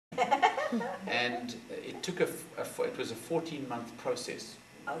And it took it was a 14-month process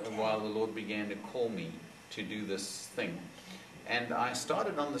while the Lord began to call me to do this thing. And I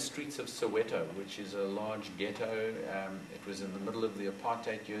started on the streets of Soweto, which is a large ghetto. It was in the middle of the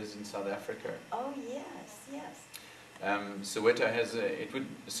apartheid years in South Africa. Oh yes, yes. Soweto has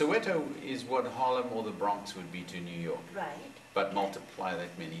Soweto is what Harlem or the Bronx would be to New York. Right. But multiply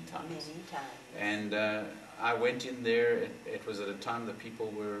that many times. Many times. And I went in there. It was at a time that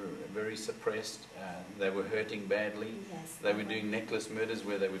people were very suppressed. They were hurting badly. Yes. They were doing necklace murders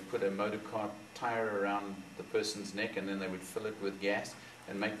where they would put a motor car tire around the person's neck and then they would fill it with gas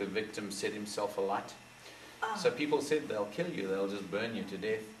and make the victim set himself alight. Oh. So people said, they'll kill you, they'll just burn you to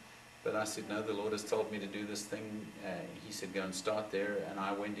death. But I said, no, the Lord has told me to do this thing. He said, go and start there. And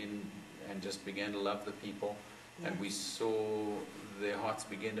I went in and just began to love the people. Yes. And we saw their hearts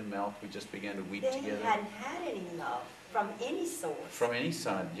begin to melt. We just began to weep together. They hadn't had any love from any source. From any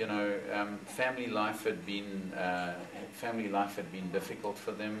side, you know, family life had been difficult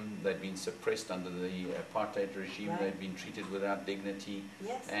for them. They'd been suppressed under the apartheid regime. Right. They'd been treated without dignity.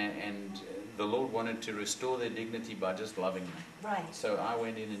 Yes. And the Lord wanted to restore their dignity by just loving them. Right. So I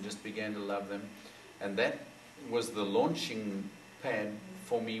went in and just began to love them, and that was the launching pad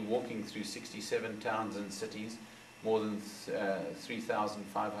for me walking through 67 towns and cities, more than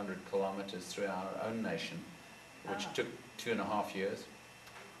 3,500 kilometers through our own nation, which took 2.5 years.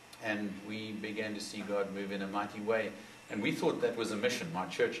 And we began to see God move in a mighty way. And we thought that was a mission. My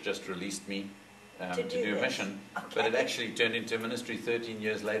church just released me to do a mission, but it actually turned into a ministry. 13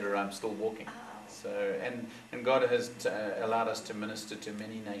 years later, I'm still walking. So, and God has allowed us to minister to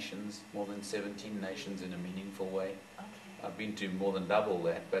many nations, more than 17 nations in a meaningful way. I've been to more than double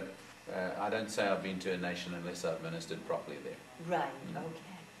that, but I don't say I've been to a nation unless I've ministered properly there. Right, okay.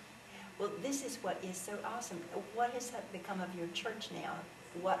 Well, this is what is so awesome. What has become of your church now?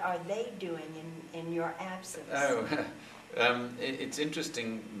 What are they doing in your absence? Oh, it's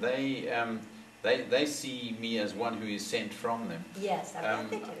interesting. They see me as one who is sent from them. Yes, I bet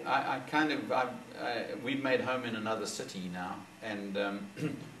they do. We've made home in another city now, and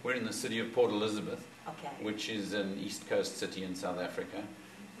we're in the city of Port Elizabeth, which is an East Coast city in South Africa.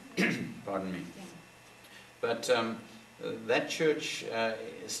 Pardon me. But that church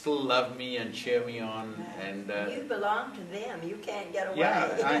still love me and cheer me on, and you belong to them. You can't get away.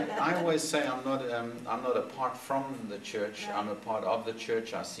 Yeah, I always say I'm not apart from the church. Right. I'm a part of the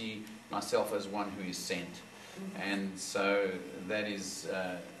church. I see myself as one who is sent, and so that is.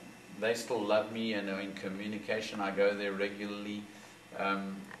 They still love me and are in communication. I go there regularly,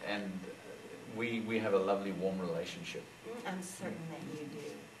 and we have a lovely, warm relationship. I'm certain that you do.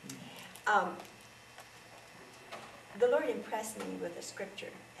 The Lord impressed me with a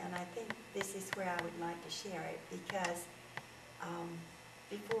scripture, and I think this is where I would like to share it, because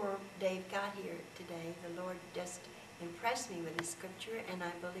before Dave got here today, the Lord just impressed me with this scripture, and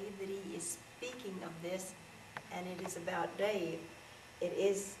I believe that He is speaking of this, and it is about Dave. It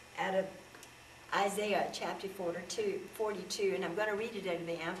is out of Isaiah chapter 42, and I'm going to read it out of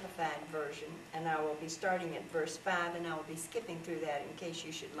the Amplified Version, and I will be starting at verse 5, and I will be skipping through that in case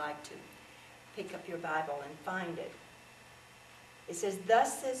you should like to pick up your Bible and find it. It says,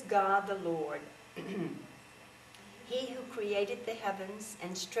 "Thus says God the Lord, He who created the heavens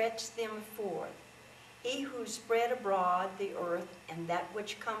and stretched them forth, He who spread abroad the earth and that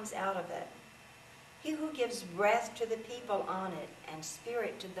which comes out of it, He who gives breath to the people on it and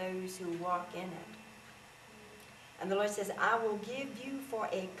spirit to those who walk in it." And the Lord says, "I will give you for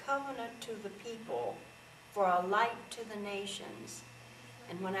a covenant to the people, for a light to the nations."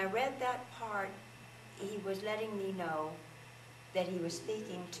 And when I read that part, He was letting me know that He was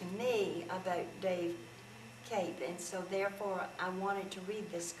speaking to me about Dave Cape, and so therefore I wanted to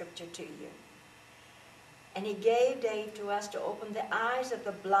read this scripture to you. "And He gave Dave to us to open the eyes of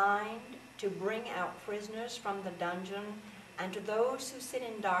the blind, to bring out prisoners from the dungeon, and to those who sit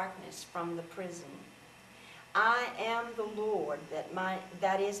in darkness from the prison. I am the Lord,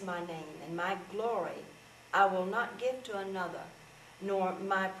 that is my name, and my glory I will not give to another, nor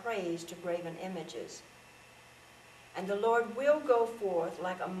my praise to graven images. And the Lord will go forth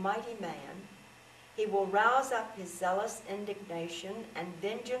like a mighty man. He will rouse up His zealous indignation and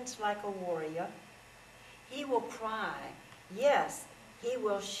vengeance like a warrior. He will cry, yes, He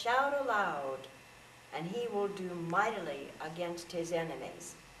will shout aloud, and He will do mightily against His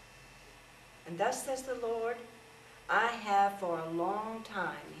enemies. And thus says the Lord, I have for a long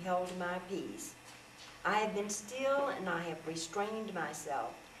time held my peace. I have been still and I have restrained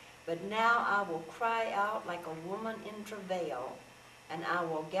myself. But now I will cry out like a woman in travail, and I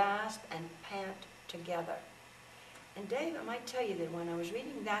will gasp and pant together." And Dave, I might tell you that when I was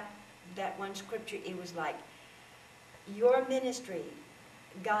reading that that one scripture, it was like, your ministry,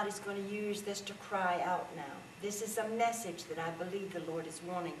 God is going to use this to cry out now. This is a message that I believe the Lord is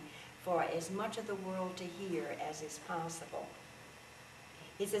wanting for as much of the world to hear as is possible.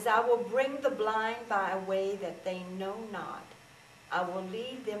 He says, I will bring the blind by a way that they know not. I will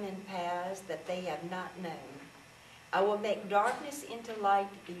lead them in paths that they have not known. I will make darkness into light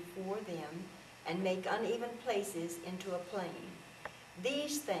before them, and make uneven places into a plain.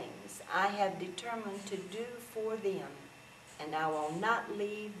 These things I have determined to do for them, and I will not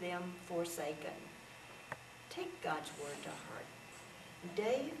leave them forsaken. Take God's word to heart.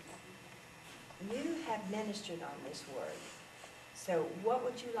 Dave, you have ministered on this word. So what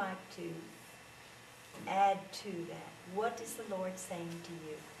would you like to add to that? What is the Lord saying to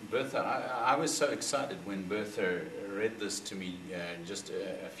you? Bertha, I was so excited when Bertha read this to me just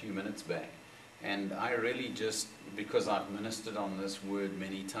a few minutes back. And I really just, because I've ministered on this word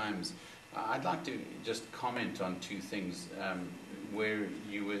many times, I'd like to just comment on two things. Where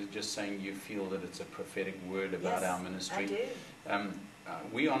you were just saying you feel that it's a prophetic word about our ministry. I do.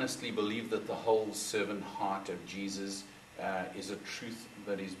 We honestly believe that the whole servant heart of Jesus is a truth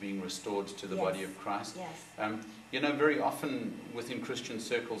that is being restored to the body of Christ. Yes. You know, very often within Christian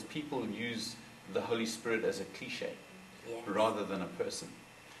circles, people use the Holy Spirit as a cliche rather than a person.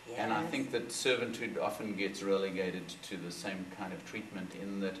 Yes. And I think that servanthood often gets relegated to the same kind of treatment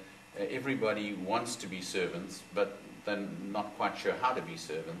in that everybody wants to be servants, but they're not quite sure how to be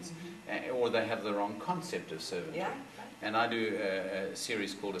servants, or they have the wrong concept of servanthood. Yeah. And I do a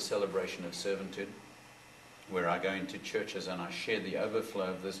series called A Celebration of Servanthood, where I go into churches and I share the overflow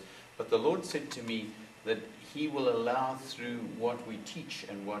of this. But the Lord said to me that He will allow through what we teach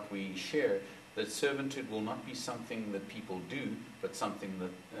and what we share, that servanthood will not be something that people do, but something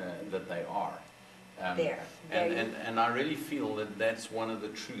that they are. And I really feel that that's one of the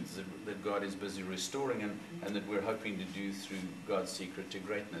truths that God is busy restoring and that we're hoping to do through God's secret to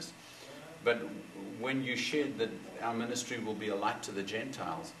greatness. But when you shared that our ministry will be a light to the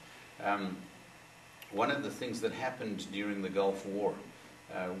Gentiles, one of the things that happened during the Gulf War,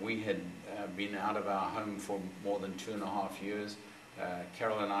 we had been out of our home for more than 2.5 years.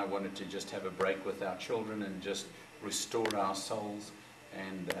 Carol and I wanted to just have a break with our children and just restore our souls.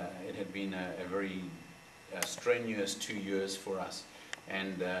 And it had been a very strenuous 2 years for us.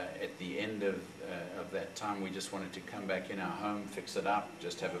 And at the end of that time, we just wanted to come back in our home, fix it up,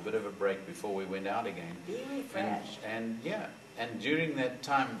 just have a bit of a break before we went out again. Be refreshed. And during that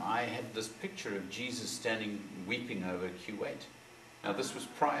time, I had this picture of Jesus standing weeping over Kuwait. Now, this was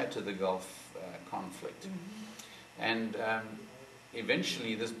prior to the Gulf conflict. And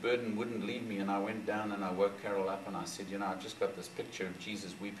eventually this burden wouldn't leave me, and I went down and I woke Carol up and I said, you know, I've just got this picture of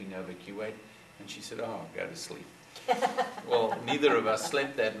Jesus weeping over Kuwait. And she said, oh, go to sleep. Well, neither of us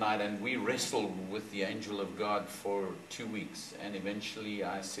slept that night, and we wrestled with the angel of God for 2 weeks. And eventually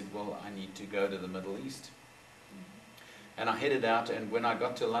I said, well, I need to go to the Middle East. And I headed out, and when I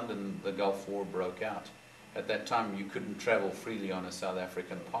got to London, the Gulf War broke out. At that time, you couldn't travel freely on a South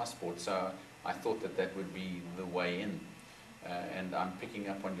African passport, so I thought that that would be the way in. And I'm picking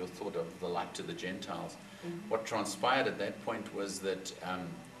up on your thought of the light to the Gentiles. What transpired at that point was that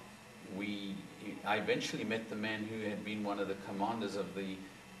I eventually met the man who had been one of the commanders of the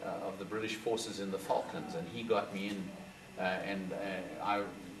British forces in the Falklands, and he got me in, and I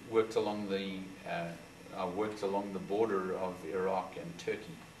worked along the border of Iraq and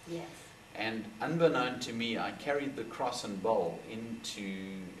Turkey. Yes. And unbeknown to me, I carried the cross and bowl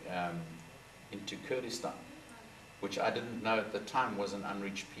into Kurdistan, which I didn't know at the time was an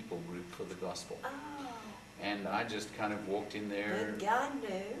unreached people group for the gospel. Oh. And I just kind of walked in there. But God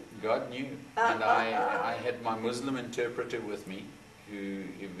knew. God knew. And I had my Muslim interpreter with me, who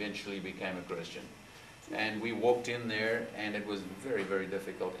eventually became a Christian. And we walked in there, and it was very, very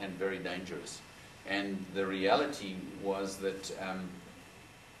difficult and very dangerous. And the reality was that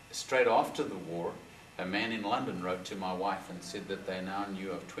straight after the war, a man in London wrote to my wife and said that they now knew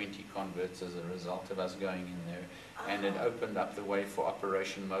of 20 converts as a result of us going in there. And it opened up the way for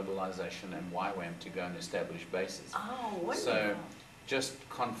Operation Mobilization and YWAM to go and establish bases. Oh, wonderful. So just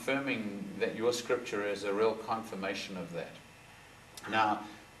confirming that your scripture is a real confirmation of that. Now,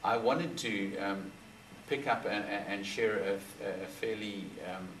 I wanted to pick up and share a fairly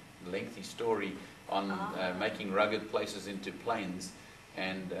lengthy story on making rugged places into plains.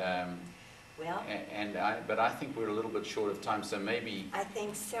 But I think we're a little bit short of time, so maybe I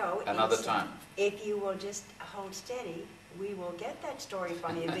think so. Another time. If you will just hold steady, we will get that story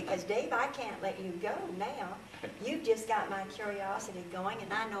from you, because Dave, I can't let you go now. You've just got my curiosity going,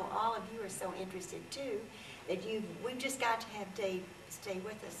 and I know all of you are so interested too. that we've just got to have Dave stay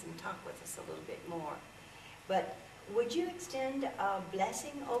with us and talk with us a little bit more. But would you extend a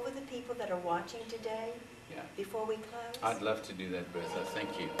blessing over the people that are watching today before we close? I'd love to do that, Bertha.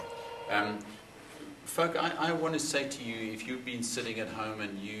 Thank you. Folk, I want to say to you, if you've been sitting at home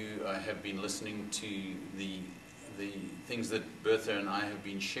and you have been listening to the things that Bertha and I have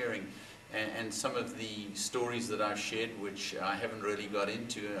been sharing, and some of the stories that I've shared, which I haven't really got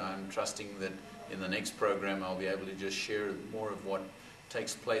into, I'm trusting that in the next program I'll be able to just share more of what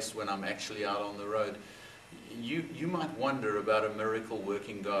takes place when I'm actually out on the road. You might wonder about a miracle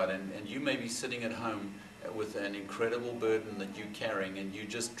working God, and you may be sitting at home with an incredible burden that you're carrying, and you're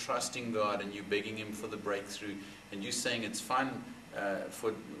just trusting God and you're begging Him for the breakthrough, and you're saying it's fine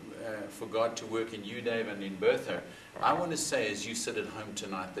for God to work in you, Dave, and in Bertha. I want to say, as you sit at home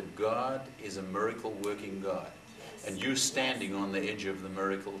tonight, that God is a miracle working God. Yes. And you're standing on the edge of the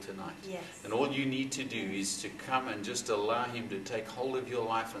miracle tonight. Yes. And all you need to do is to come and just allow Him to take hold of your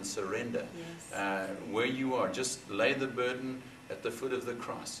life and surrender. Yes. Where you are. Just lay the burden at the foot of the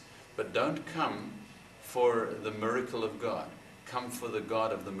cross. But don't come for the miracle of God. Come for the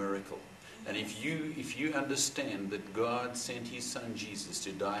God of the miracle. And if you understand that God sent His Son Jesus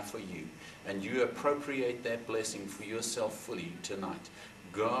to die for you, and you appropriate that blessing for yourself fully tonight,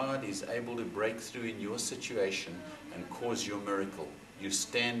 God is able to break through in your situation and cause your miracle. You're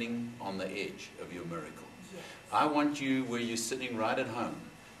standing on the edge of your miracle. Yes. I want you, where you're sitting right at home,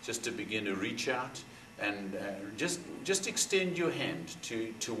 just to begin to reach out and just extend your hand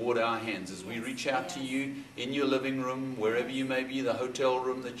toward our hands as we reach out to you in your living room, wherever you may be, the hotel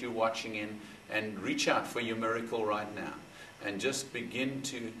room that you're watching in, and reach out for your miracle right now. And just begin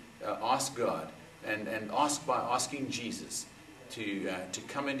to ask God, and ask by asking Jesus to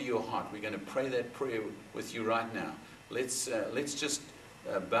come into your heart. We're going to pray that prayer with you right now. Let's just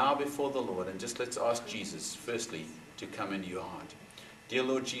bow before the Lord, and just let's ask Jesus, firstly, to come into your heart. Dear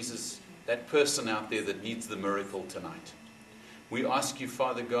Lord Jesus, that person out there that needs the miracle tonight, we ask you,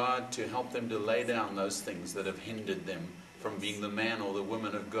 Father God, to help them to lay down those things that have hindered them from being the man or the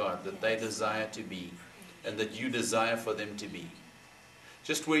woman of God that they desire to be, and that you desire for them to be.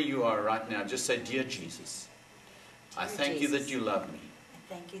 Just where you are right now, just say, Dear Jesus, I thank you that you love me.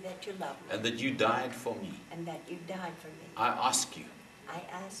 I thank you that you love me. And that you died for me. And that you died for me. I ask you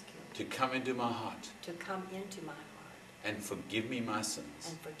to come into my heart. To come into my heart. And forgive me my sins.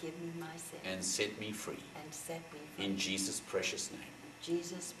 And forgive me my sins. And set me free. And set me free. In Jesus' precious name. In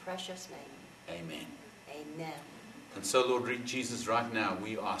Jesus' precious name. Amen. Amen. And so, Lord Jesus, right now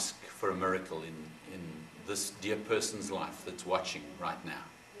we ask for a miracle in this dear person's life that's watching right now.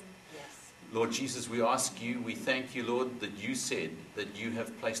 Yes. Lord Jesus, we ask you, we thank you, Lord, that you said that you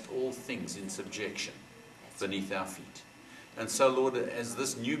have placed all things in subjection beneath our feet. And so, Lord, as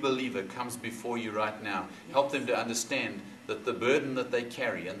this new believer comes before you right now, help them to understand that the burden that they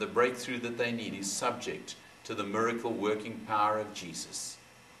carry and the breakthrough that they need is subject to the miracle working power of Jesus.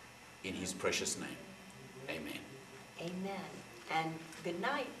 In His precious name. Amen. Amen. And good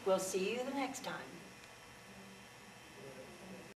night. We'll see you the next time.